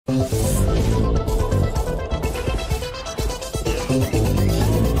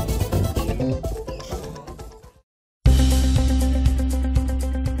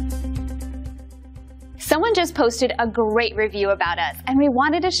posted a great review about us, and we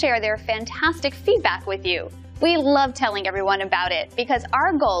wanted to share their fantastic feedback with you. We love telling everyone about it because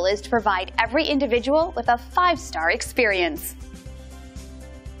our goal is to provide every individual with a 5-star experience.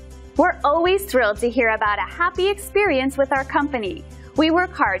 We're always thrilled to hear about a happy experience with our company. We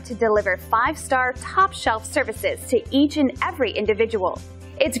work hard to deliver 5-star top-shelf services to each and every individual.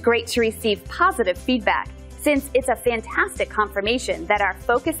 It's great to receive positive feedback, since it's a fantastic confirmation that our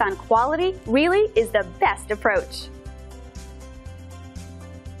focus on quality really is the best approach.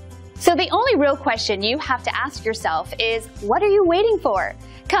 So the only real question you have to ask yourself is, what are you waiting for?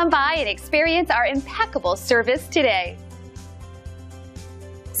 Come by and experience our impeccable service today.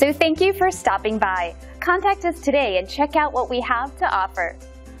 So thank you for stopping by. Contact us today and check out what we have to offer.